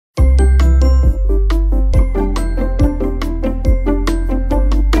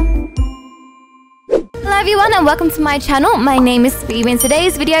everyone and welcome to my channel. My name is Phoebe. In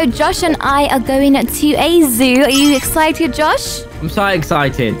today's video, Josh and I are going to a zoo. Are you excited, Josh? I'm so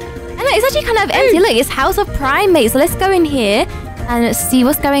excited. I know, it's actually kind of empty. Look, it's House of Primates. So let's go in here and see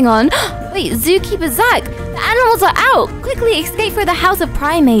what's going on. Wait, Zookeeper Zach, the animals are out. Quickly escape through the House of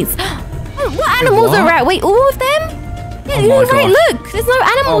Primates. What animals are out? Wait, all of them? Yeah, you're right, look. There's no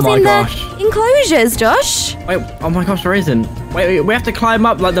animals in the enclosures, Josh. Wait, oh my gosh, there isn't. Wait, we have to climb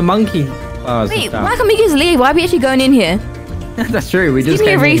up like the monkey. Wait, why can't we just leave? Why are we actually going in here? That's true, we just give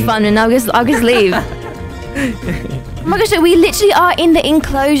me a refund and I'll just leave. Oh my gosh, we literally are in the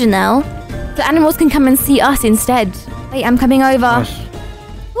enclosure now. The animals can come and see us instead. Wait, I'm coming over. Gosh.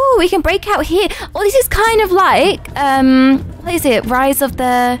 Ooh, we can break out here. Oh, this is kind of like, what is it? Rise of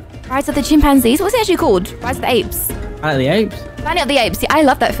the Chimpanzees? What's it actually called? Rise of the Apes. Planet of the Apes? Planet of the Apes. Yeah, I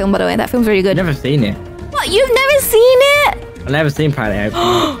love that film, by the way. That film's really good. I've never seen it. What? You've never seen it? I've never seen Planet of the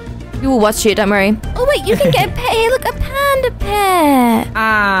Apes. You will watch it, don't worry. Oh, wait, you can get a pet here. Look, a panda pet.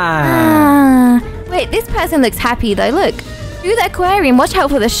 Wait, this person looks happy, though. Look, through the aquarium, watch out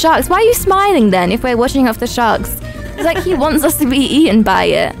for the sharks. Why are you smiling, then, if we're watching out for the sharks? It's like he wants us to be eaten by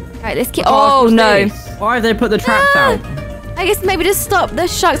it. All right, let's keep... Oh, no. Why have they put the traps out? I guess maybe to stop the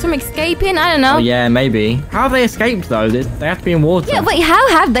sharks from escaping. I don't know. Oh, yeah, maybe. How have they escaped, though? They have to be in water. Yeah, wait, how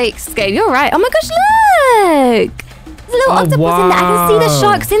have they escaped? You're right. Oh, my gosh, look. There's a little octopus in there. I can see the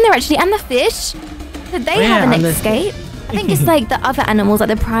sharks in there, actually, and the fish. Did they haven't escaped? I think it's like the other animals, like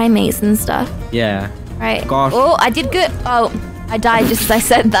the primates and stuff. Yeah. Right. Gosh. Oh, I did good. Oh, I died just as I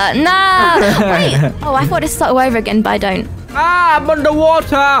said that. No. Wait. Oh, I thought to start over again, but I don't. I'm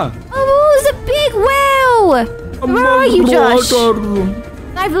underwater. Oh, it's a big whale. Where are you, Josh?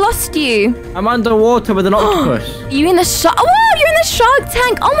 I've lost you. I'm underwater with an octopus. Are you in the shark? Oh, you're in the shark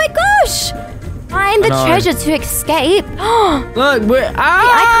tank. Oh my gosh. Find the treasure to escape. Look, we're...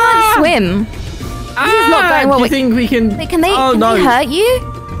 I can't swim. This is not going well. Do you think we can... Wait, can they hurt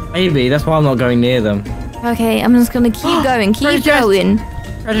you? Maybe. That's why I'm not going near them. Okay, I'm just going to keep going. Keep going.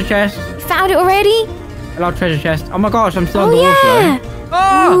 Treasure chest. You found it already? I love treasure chest. Oh my gosh, I'm still underwater. Yeah.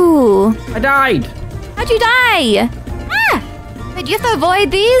 Oh! Ooh. I died. How'd you die? Wait, do you have to avoid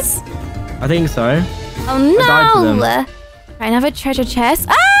these? I think so. Oh no! I died to them. Right, another treasure chest.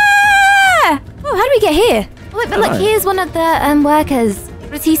 Oh, how do we get here? Oh, wait, but look, here's one of the workers.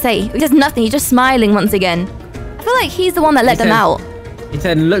 What does he say? He does nothing. He's just smiling once again. I feel like he's the one that let them out. He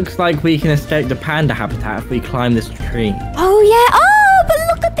said, looks like we can escape the panda habitat if we climb this tree. Oh, yeah. Oh, but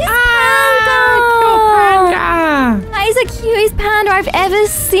look at this panda. That is the cutest panda I've ever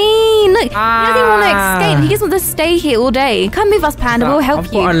seen. Look, he doesn't even want to escape. He just wants to stay here all day. Come with us, panda. We'll help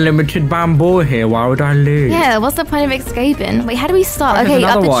you. I've got unlimited bamboo here. Why would I lose? Yeah, what's the point of escaping? Wait, how do we start? Okay,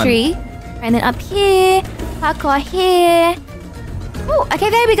 up the tree. And then up here. Parkour here. Oh, okay,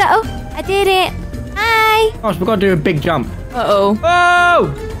 there we go. I did it. Hi. Gosh, we've got to do a big jump. Uh-oh. Oh!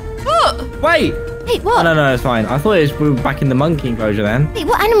 Wait. Hey, what? Oh, no, it's fine. I thought we were back in the monkey enclosure then. Wait,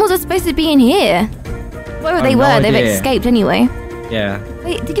 what animals are supposed to be in here? Wherever they were, they've escaped anyway. Yeah.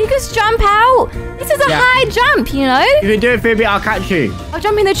 Wait, did you just jump out? This is a high jump, you know? You can do it, Phoebe. I'll catch you. I'll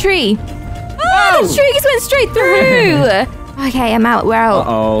jump in the tree. Oh, the tree just went straight through. Okay, I'm out. We're out.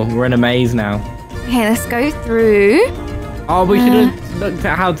 Uh-oh. We're in a maze now. Okay, let's go through. Oh, we should have looked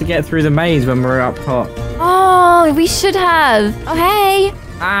at how to get through the maze when we were up top. Oh, we should have. Oh, hey.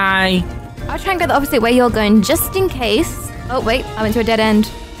 Hi. I'll try and go the opposite way you're going, just in case. Oh, wait. I went to a dead end.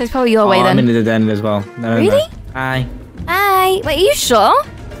 So it's probably your way then. I'm in the dead end as well. No, really? No. Hi. Hi. Wait, are you sure?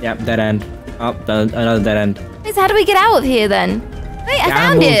 Yep, dead end. Oh, another dead end. Wait, so how do we get out of here then? Wait, I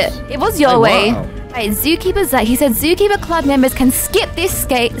found it. It was your way. Wow. Right, Zookeeper Zach, he said Zookeeper Club members can skip this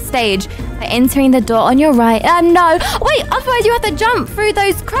stage by entering the door on your right. No. Wait, otherwise you have to jump through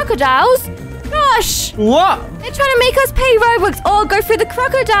those crocodiles. Gosh. What? They're trying to make us pay Robux or go through the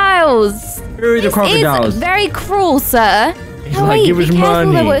crocodiles. Through the crocodiles. This is very cruel, sir. He's like, give us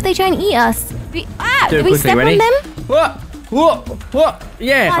money. Though, what if they try and eat us? Do we step on them? What?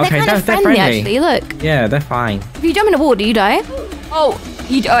 Yeah, okay, they're friendly, actually, look. Yeah, they're fine. If you jump in the water, you die. Oh,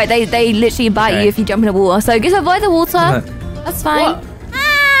 they literally bite you if you jump in the water. So just avoid the water. That's fine. What?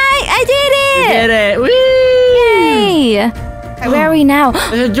 Hi, I did it! You did it! Woo! Yay! Right, where are we now?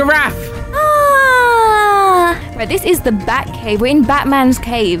 There's a giraffe! Right, this is the Bat Cave. We're in Batman's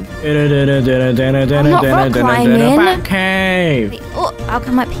cave. I'm not rock climbing. Bat Cave. Wait, I'll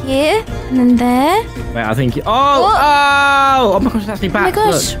come up here and then there. Wait, I think... Oh my gosh, that's me back. Oh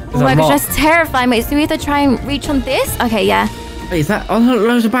my gosh. Look, oh my gosh, that's terrifying. Wait, so we have to try and reach on this? Okay, yeah. Wait, is that... Oh, look,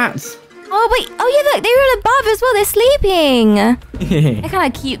 loads of bats. Oh, wait. Oh, yeah, look. They were above as well. They're sleeping. They're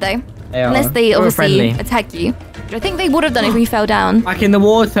kind of cute, though. Unless they obviously attack you. Which I think they would have done if we fell down. Back in the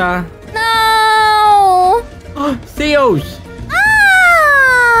water. No! Seals!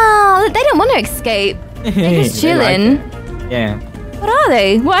 Ah! They don't want to escape. They're just chilling. Yeah. What are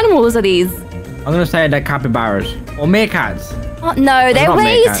they? What animals are these? I'm gonna say they're capybaras. Or meerkats. Oh, no, they're not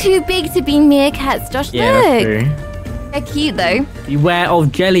way meerkats. too big to be meerkats, Josh. Yeah, Look. that's true. They're cute, though. Beware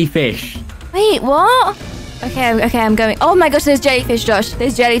of jellyfish. Wait, what? Okay, I'm going. Oh my gosh, there's jellyfish, Josh.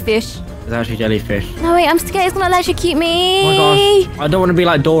 There's jellyfish. There's actually jellyfish. No, wait, I'm scared. It's gonna electrocute me. Oh my gosh. I don't want to be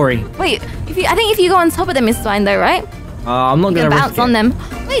like Dory. Wait, I think if you go on top of them, it's fine, though, right? I'm not You gonna can bounce on them.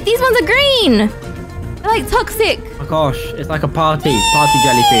 Wait, these ones are green. They're like toxic. Oh my gosh, it's like a party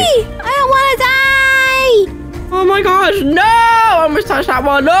jellyfish. I don't want to die. Oh my gosh, no! I almost touched that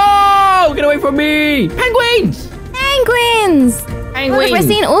one. No! Get away from me! Penguins! Penguins. Penguins! We're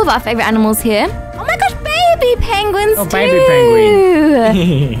seeing all of our favorite animals here. Oh my gosh, baby penguins Oh, too. baby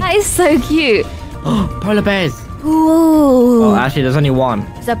penguin. That is so cute. Polar bears. Ooh. Oh, actually, there's only one.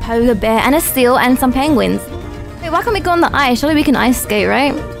 There's a polar bear and a seal and some penguins. Wait, why can't we go on the ice? Surely we can ice skate,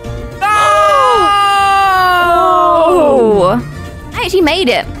 right? Oh! I actually made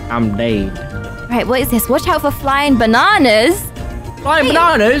it. I'm dead. Right, what is this? Watch out for flying bananas. Flying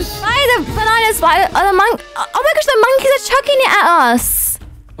bananas? Why the bananas? Why are the Oh my gosh, the monkeys are chucking it at us.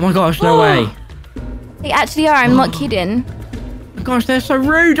 Oh my gosh, no way. They actually are. I'm not kidding. Oh my gosh, they're so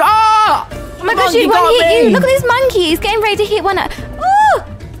rude. Ah! Oh my gosh, one hit you. Look at this monkey. He's getting ready to hit one. Oh!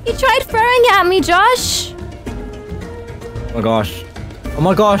 He tried throwing it at me, Josh. Oh my gosh. Oh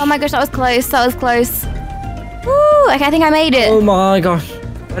my gosh. Oh my gosh, that was close. That was close. Woo! Okay, I think I made it. Oh my gosh.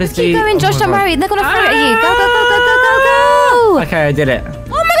 What is Keep going, Josh. Don't worry. They're gonna throw it at you. Go, go, go, go, go, go, go. Okay, I did it. Oh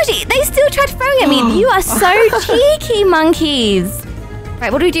my gosh, they still tried throwing at me. You are so cheeky, monkeys.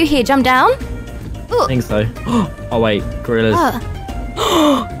 Right, what do we do here? Jump down? Ooh. I think so. Oh wait, gorillas.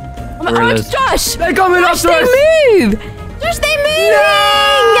 Oh my gosh, Josh! They're coming Josh, after us! they move! Josh, they moving!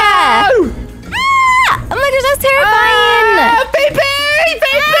 No! Ah! Oh my gosh, that's terrifying! Phoebe!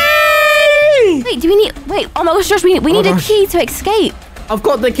 Wait, do we need... Wait, oh my gosh, Josh, we need a key to escape. I've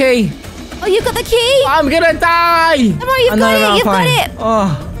got the key. Oh, you've got the key? I'm gonna die! Come on, you've got it, you've got it.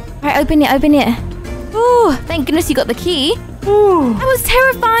 Oh. Alright, open it, open it. Ooh, thank goodness you got the key. Ooh. That was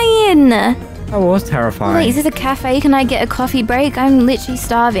terrifying. That was terrifying. Wait, is this a cafe? Can I get a coffee break? I'm literally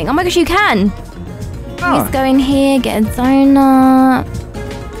starving. Oh my gosh, you can. Let's go in here, get a donut.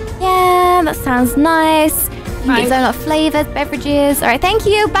 Yeah, that sounds nice. You can get donut flavored beverages. All right, thank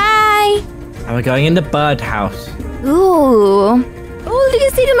you. Bye. And we're going in the birdhouse. Ooh. Oh, you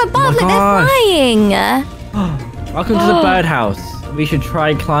can see them above. Look, they're flying. Welcome to the birdhouse. We should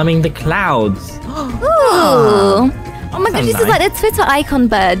try climbing the clouds. Ooh. Oh my gosh, this is nice. like the Twitter icon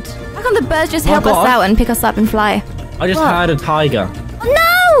bird. How come the birds just help us out and pick us up and fly? I just heard a tiger. Oh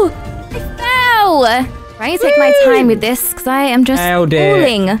no! I fell! Right, take my time with this because I am just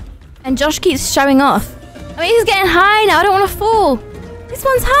falling. And Josh keeps showing off. I mean, he's getting high now. I don't want to fall. This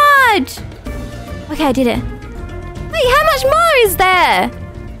one's hard. Okay, I did it. Wait, how much more is there?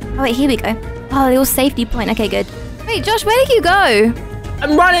 Oh, wait, here we go. Oh, little safety point. Okay, good. Wait, Josh, where did you go?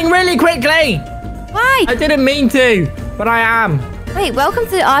 I'm running really quickly. Why? I didn't mean to, but I am. Wait, welcome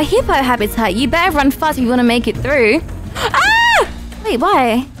to our hippo habitat. You better run fast if you want to make it through. Ah! Wait,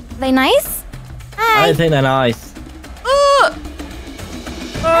 why? Are they nice? Hi. I don't think they're nice.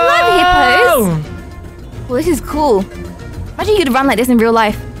 I love hippos. Well, this is cool. Imagine you could run like this in real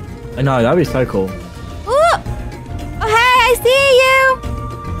life. I know, that'd be so cool. Oh, hey, I see you.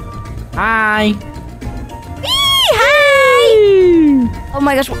 Hi. Hi. Oh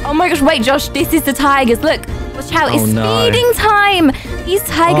my gosh, wait, Josh, this is the tigers. Look, watch out, it's feeding time. These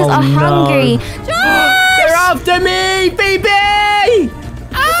tigers are hungry. Josh! They're after me, Phoebe!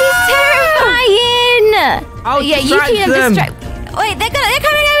 This is terrifying. I'll you keep them distract. Wait, they're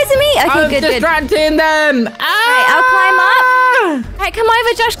coming over to me. Okay, I'm good. distracting them. Alright, I'll climb up. Alright, come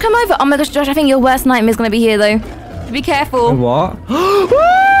over, Josh, come over. Oh my gosh, Josh, I think your worst nightmare is going to be here, though. So be careful. What?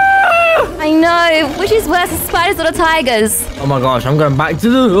 I know. Which is worse, the spiders or the tigers? Oh my gosh, I'm going back to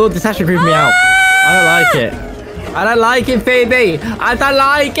the... Oh, this actually creeped me out. I don't like it. I don't like it, Phoebe. I don't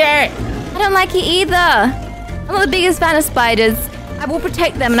like it. I don't like it either. I'm not the biggest fan of spiders. I will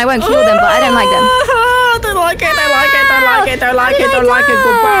protect them and I won't kill them, but I don't like them. I don't like it, don't like it, don't like it, don't like it,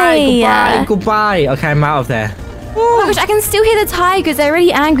 don't like it. Goodbye. Okay, I'm out of there. Oh my gosh, I can still hear the tigers. They're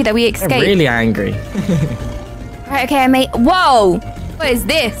really angry that we escaped. They're really angry. Right, okay, I made... Whoa! What is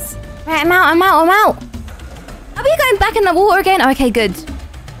this? Right, I'm out. Are we going back in the water again? Okay, good.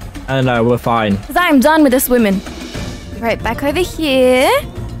 Oh no, we're fine. Because I am done with the swimming. Right, back over here.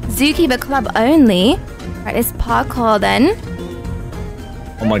 Zookeeper Club only. Right, let's parkour then.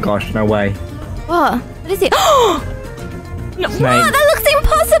 Oh my gosh, no way. What is it? Oh! No, what? That looks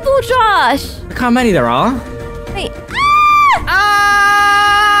impossible, Josh! Look how many there are. Wait. Ah!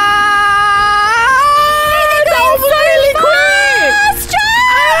 That was really quick!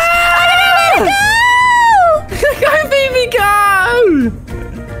 Josh! Go, Phoebe, go!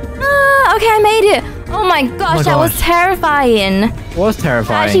 Okay, I made it. Oh my gosh, that was terrifying. It was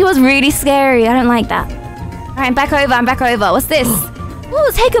terrifying. Actually, was really scary. I don't like that. All right, I'm back over. I'm back over. What's this?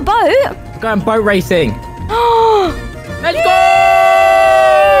 Oh, take a boat. Going boat racing. Let's go!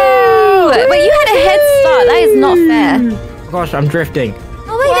 Wait, you had a head start. That is not fair. Oh gosh, I'm drifting.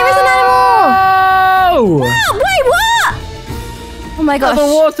 Oh wait, there is an animal. Oh! Wait, what? Oh my gosh.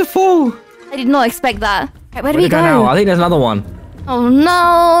 Another waterfall. I did not expect that. Right, where do we go? Now? I think there's another one. Oh no.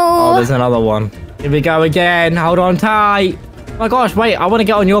 Oh, there's another one. Here we go again. Hold on tight. Oh my gosh, wait. I want to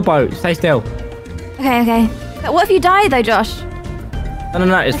get on your boat. Stay still. Okay. But what if you die though, Josh?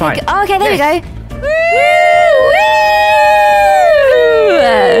 No, it's fine. Oh, okay, there we go.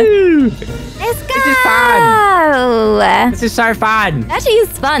 Let's go. This is fun. This is so fun. Actually,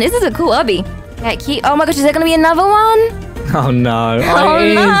 it's fun. This is a cool obby. Okay, cute. Oh my gosh, is there going to be another one? Oh no. Oh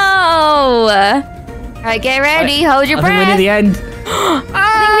no. All right, get ready. Hold your breath. I think we're near the end.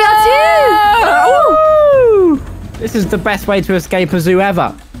 I think we are too. This is the best way to escape a zoo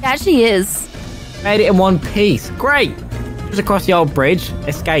ever. It actually is. Made it in one piece. Great. Just across the old bridge.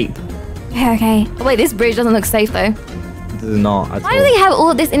 Escape. Okay. Oh, wait, this bridge doesn't look safe though. This is not at Why all. do they have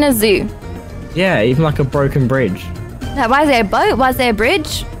all of this in a zoo? Yeah, even like a broken bridge. No, why is there a boat? Why is there a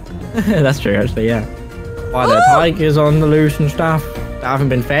bridge? That's true, actually, yeah. Why there are tigers on the loose and stuff that haven't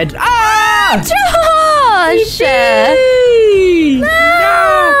been fed. Ah! Josh! No!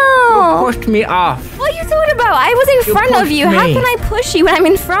 You pushed me off. What are you talking about? I was in front of you. How me. can I push you when I'm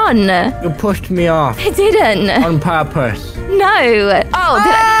in front? You pushed me off. I didn't. On purpose. No. Oh,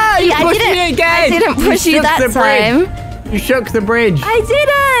 did I? You pushed didn't. me again. I didn't push you shook that the time. bridge. You shook the bridge. I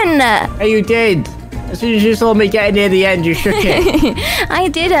didn't. Hey, you did. As soon as you saw me getting near the end, you shook it. I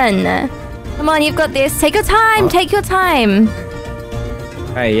didn't. Come on, you've got this. Take your time. Take your time.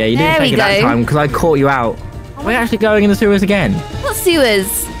 Hey, yeah, you didn't There take we it that go. time because I caught you out. We're actually going in the sewers again. What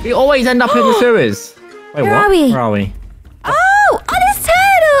sewers? We always end up in the sewers. Wait, Where what? are we? Where are we? Oh, there's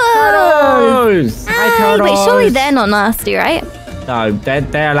turtles. Turtles! Hi, turtles! Wait, surely they're not nasty, right? No,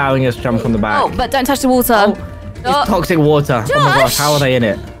 they're allowing us to jump on the back. Oh, but don't touch the water. Oh, it's toxic water. Oh my gosh, how are they in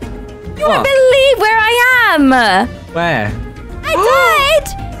it? You won't believe where I am. Where? I died,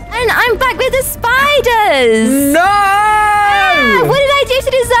 and I'm back with the spiders. No! What did I do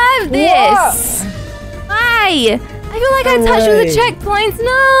to deserve this? Why? I feel like I touched all the checkpoints. No.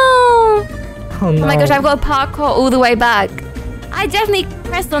 Oh no. Oh my gosh, I've got a parkour all the way back. I definitely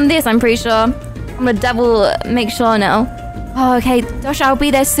pressed on this, I'm pretty sure. I'm gonna double make sure now. Oh, okay, Josh, I'll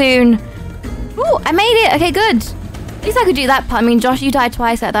be there soon. Ooh, I made it. Okay, good. At least I could do that part. I mean, Josh, you died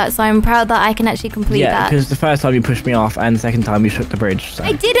twice at that, so I'm proud that I can actually complete Yeah, that. because the first time you pushed me off and the second time you shook the bridge. So.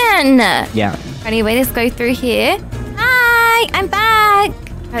 I didn't. Yeah. Anyway, let's go through here. Hi, I'm back.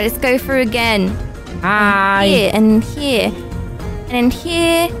 All right, let's go through again. Hi. Here and here. And then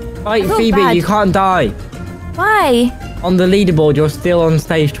here. Wait, I feel Phoebe, bad. you can't die. Why? On the leaderboard, you're still on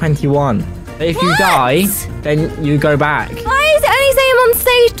stage 21. But if you What? die, then you go back. Why is it only saying I'm on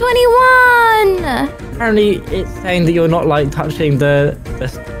stage 21? Apparently, it's saying that you're not like touching the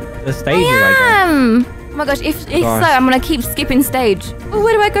stages. I guess. Oh my gosh, if so, I'm gonna keep skipping stage. Oh,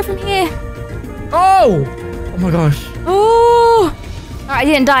 where do I go from here? Oh! Oh my gosh. Oh! Alright,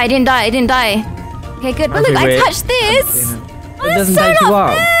 I didn't die. Okay, good. But Okay, look, wait. I touched this. It Oh, that's doesn't so take you not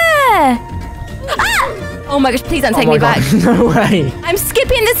up. fair. Ah! Oh my gosh, please don't take Oh my me back. gosh, no way. I'm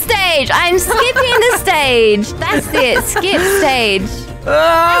skipping the stage. That's it. Skip stage.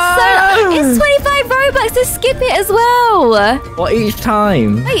 It's 25 Robux to skip it as well. What, each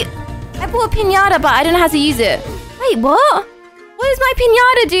time? Wait, I bought a pinata, but I don't know how to use it. Wait, what? What does my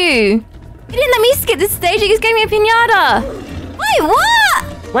pinata do? It didn't let me skip this stage. It just gave me a pinata. Wait,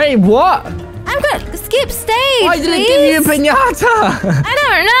 what? Wait, what? I'm gonna skip stage. Why did it please? give you a pinata? I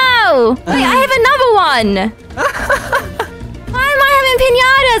don't know. Wait, I have another one. Why am I having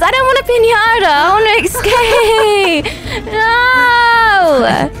pinatas? I don't want a pinata. I want to escape. No.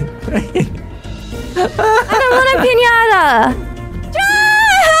 I don't want a pinata.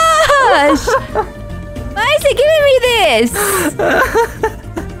 Josh! Why is it giving me this?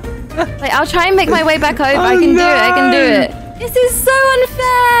 Wait, I'll try and make my way back over. I can do it. This is so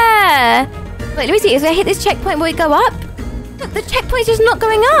unfair. Wait, let me see. If I hit this checkpoint, will it go up? Look, the checkpoint's just not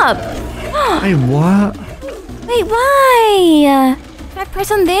going up. Wait, what? Wait, why? If I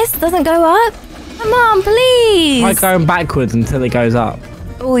press on this, doesn't go up? Come on, please. Try going backwards until it goes up.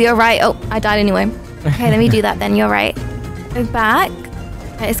 Oh, you're right. Oh, I died anyway. Okay, let me do that then. You're right. Go back.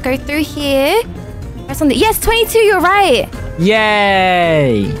 Right, let's go through here. Press on the... Yes, 22, you're right.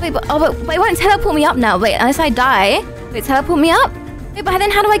 Yay! Wait, but it won't teleport me up now. Wait, unless I die. Wait, teleport me up? Wait, but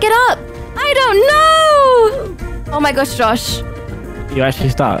then how do I get up? I don't know! Oh my gosh, Josh. You're actually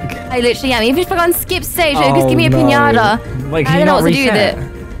stuck. I literally am. Even if I go on skip stage, it'll just give me a pinata. Wait, I don't know what to do with it.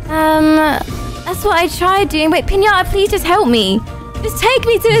 That's what I tried doing. Wait, pinata, please just help me. Just take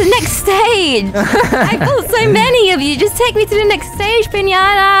me to the next stage. I got so many of you. Just take me to the next stage,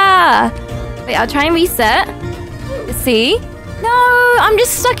 pinata. Wait, I'll try and reset. Let's see. No, I'm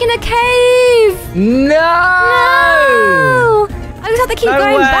just stuck in a cave. No! I just have to keep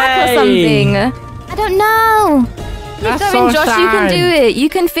going back or something. I don't know. Keep going, Josh. You can do it. You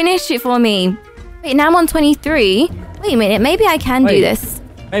can finish it for me. Wait, now I'm on 23. Wait a minute. Maybe I can do this.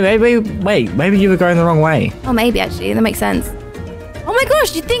 Maybe you were going the wrong way. Oh, maybe actually. That makes sense. Oh my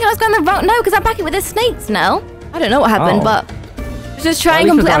gosh, you think I was going the wrong... No, because I'm back with the snakes now. I don't know what happened, but... Just try and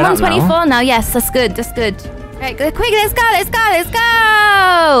complete... I'm on 24 now. Yes, that's good. That's good. All right, quick, let's go.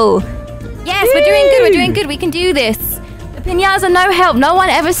 Yes, we're doing good. We can do this. The pinatas are no help. No one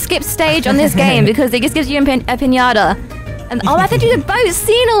ever skips stage on this game because it just gives you a pinata. And I have to do the boat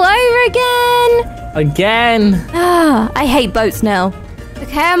scene all over again. I hate boats now.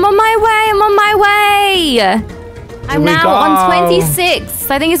 Okay, I'm on my way. I'm now on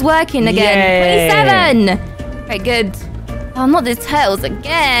 26. I think it's working again. Yeah. 27. Right, good. Oh, not the turtles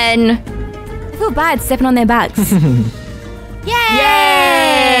again. I feel bad stepping on their backs. Yay!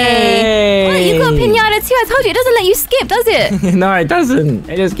 Oh, you got a pinata too. I told you, it doesn't let you skip, does it? No, it doesn't.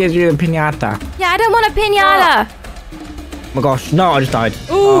 It just gives you a pinata. Yeah, I don't want a pinata. Oh my gosh, no, I just died.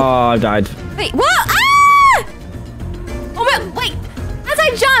 Ooh. Oh, I died. Wait, what? Ah! Oh my, wait. As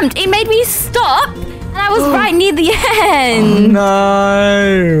I jumped, it made me stop. And I was right near the end.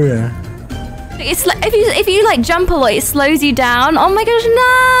 Oh, no. It's like, if you like jump a lot, it slows you down. Oh my gosh,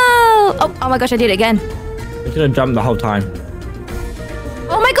 no. Oh my gosh, I did it again. I should have jumped the whole time.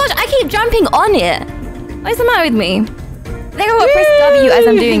 Oh my gosh, I keep jumping on it. What's the matter with me? I think I will press W as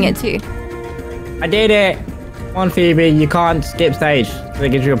I'm doing it too. I did it. Come on, Phoebe, you can't skip stage. So it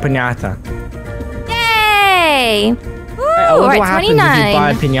gives you a pinata. Yay! Ooh, what alright, 29. If you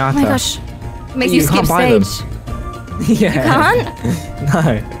buy a pinata? Oh my gosh. It makes you skip stage. Yeah. You can't? No.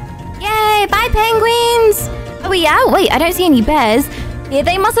 Yay, bye penguins! Are we out? Wait, I don't see any bears. Yeah,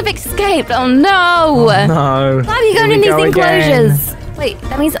 they must have escaped. Oh no! Oh, no. Why are you going in these enclosures? Again. Wait,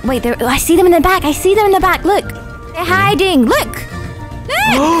 that means... Wait, I see them in the back. Look! They're hiding. Look!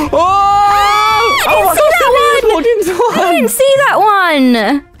 Oh! I didn't see that one!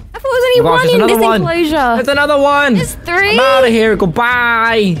 I thought there was only one in this enclosure. There's another one! There's 3! I'm out of here.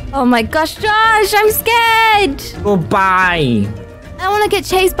 Goodbye! Oh my gosh, Josh! I'm scared! Goodbye! I want to get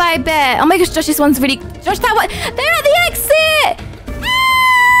chased by a bear. Oh my gosh, Josh, this one's really... Josh, that one... They're at the exit!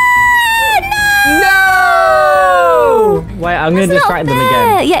 No! Wait, I'm going to distract them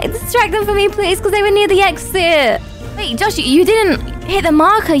again. Yeah, distract them for me, please, because they were near the exit. Wait, Josh, you didn't hit the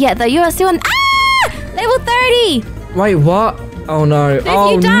marker yet, though. You are still on... Level 30! Wait, what? Oh, no. So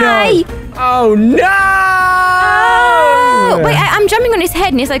if you die... Oh, no! Oh! Wait, I'm jumping on his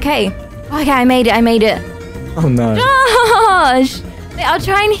head, and it's okay. Okay, I made it. Oh, no. Josh! Wait, I'll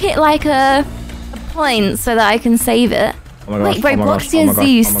try and hit, like, a point so that I can save it. Oh my gosh, wait, Roblox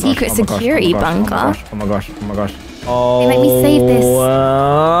Zoo's secret security bunker. Oh my gosh. Oh. Hey, let me save this. No!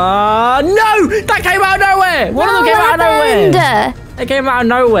 That came out of nowhere! One of them came out of nowhere! They came out of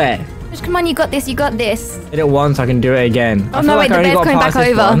nowhere. Just come on, you got this. Did it once, I can do it again. Oh no, wait, the bear's coming back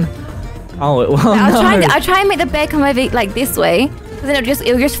over. Oh, well, I'll try and make the bear come over like this way. Because then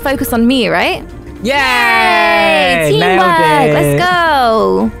it'll just focus on me, right? Yay! Teamwork! Let's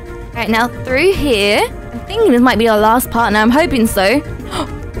go! Alright, now through here. I think this might be our last part now. I'm hoping so.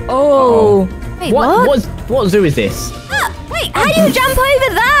 Oh! Wait, what zoo is this? Wait, how do you jump over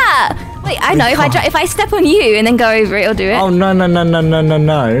that? Wait, I know. If I step on you and then go over it, it'll do it. Oh, no.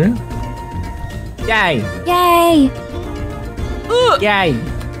 Yay! Yay! Yay!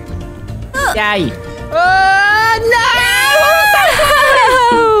 Yay! No!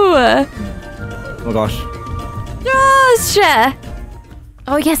 Oh my gosh. Josh!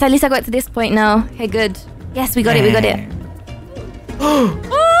 Oh yes, at least I got to this point now. Okay, good. Yes, we got it. Oh!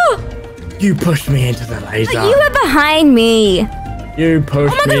 You pushed me into the laser. But you were behind me. You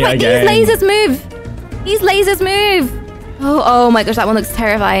pushed me again. These lasers move. Oh my gosh, that one looks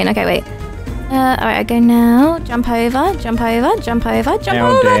terrifying. Okay, wait. Alright, I go now. Jump over. Ah!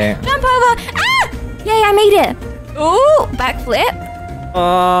 Yay, I made it. Ooh, backflip.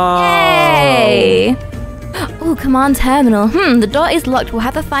 Oh. Yay. Oh, command terminal. The door is locked. We'll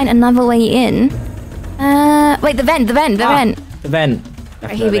have to find another way in. Wait, the vent. The vent.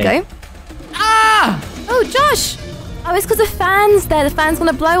 Alright, here we go. Ah! Oh, Josh! Oh, it's because the fan's there. The fan's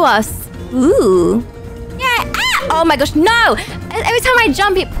gonna blow us. Ooh. Yeah. Ah! Oh my gosh, no! Every time I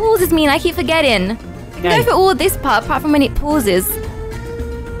jump, it pauses me and I keep forgetting. I can go for all of this part, apart from when it pauses.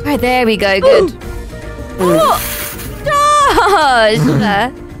 Right, there we go. Good. Oh, Josh!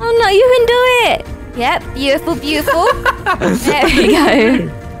 Oh no, you can do it. Yep, beautiful, beautiful. There we go.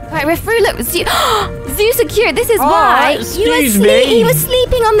 Right, we're through. Look, Zoo secured. This is why excuse me. He was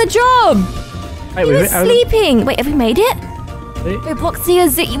sleeping on the job. He was sleeping. Wait, have we made it? We're blocked Zoo.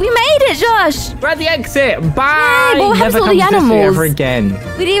 We made it, Josh. We're at the exit. Bye. What happened to all the animals? Ever again.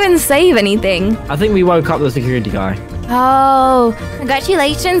 We didn't even save anything. I think we woke up the security guy. Oh,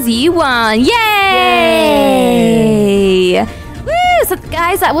 congratulations, you won. Yay! Woo! So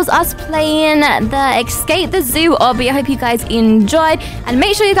guys, that was us playing the Escape the Zoo obby. I hope you guys enjoyed. And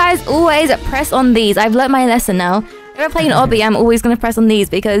make sure you guys always press on these. I've learned my lesson now. If I'm playing obby, I'm always going to press on these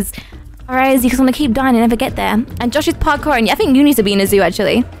because otherwise you're just going to keep dying and never get there. And Josh is parkouring. I think you need to be in a zoo,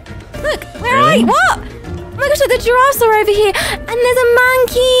 actually. Look, where are you? What? Oh my gosh, look, the giraffes are over here. And there's a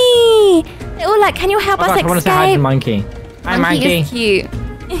monkey. They're all like, can you help us escape? I want to say hi to the monkey. Hi, monkey. Monkey is cute.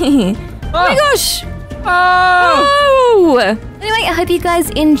 Oh my gosh. Oh! Anyway, I hope you guys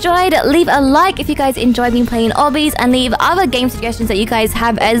enjoyed. Leave a like if you guys enjoyed me playing obbies, and leave other game suggestions that you guys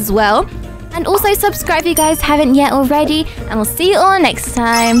have as well. And also subscribe if you guys haven't yet already. And we'll see you all next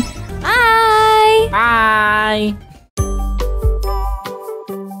time. Bye! Bye!